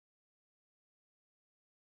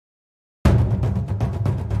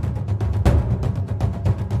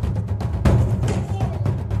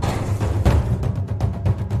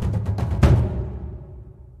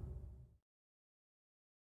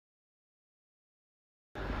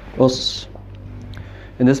Os.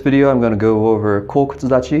 In this video, I'm going to go over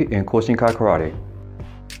Kokutsu-Dachi in Koushinkai karate.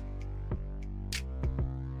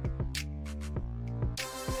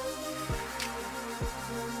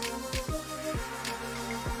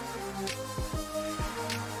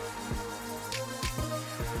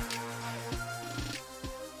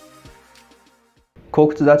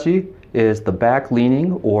 Kokutsu-Dachi is the back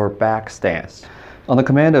leaning or back stance. On the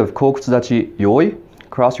command of Kokutsu-Dachi Yoi,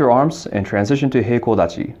 cross your arms and transition to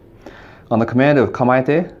Heiko-Dachi. On the command of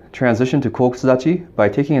Kamaete, transition to Kokutsu-Dachi by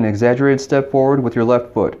taking an exaggerated step forward with your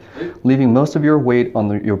left foot, leaving most of your weight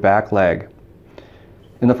on your back leg.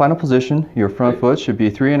 In the final position, your front foot should be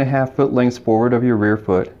 3.5 foot lengths forward of your rear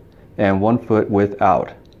foot and 1 foot width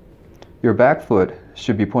out. Your back foot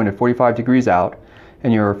should be pointed 45 degrees out,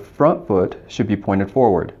 and your front foot should be pointed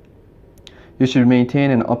forward. You should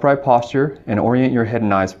maintain an upright posture and orient your head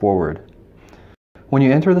and eyes forward. When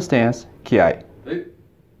you enter the stance, kiai.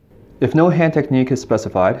 If no hand technique is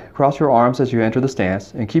specified, cross your arms as you enter the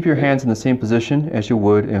stance and keep your hands in the same position as you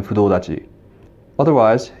would in Fudo-Dachi.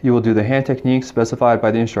 Otherwise, you will do the hand technique specified by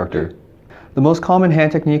the instructor. The most common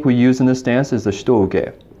hand technique we use in this stance is the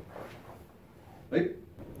Shito-uke.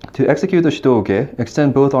 To execute the Shito-uke,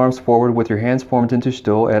 extend both arms forward with your hands formed into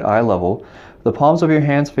Shito at eye level, the palms of your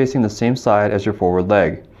hands facing the same side as your forward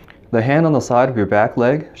leg. The hand on the side of your back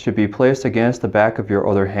leg should be placed against the back of your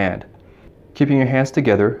other hand. Keeping your hands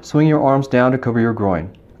together, swing your arms down to cover your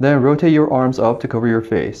groin. Then rotate your arms up to cover your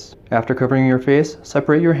face. After covering your face,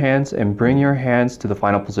 separate your hands and bring your hands to the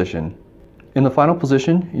final position. In the final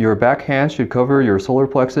position, your back hand should cover your solar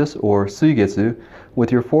plexus or suigetsu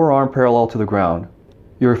with your forearm parallel to the ground.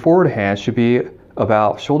 Your forward hand should be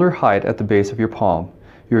about shoulder height at the base of your palm.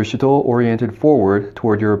 Your shito oriented forward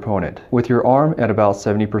toward your opponent, with your arm at about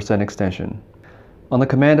 70% extension. On the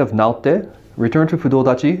command of naotte, return to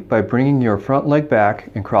Fudo-Dachi by bringing your front leg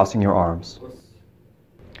back and crossing your arms.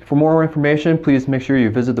 For more information, please make sure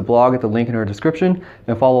you visit the blog at the link in our description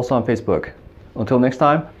and follow us on Facebook. Until next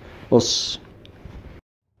time, os.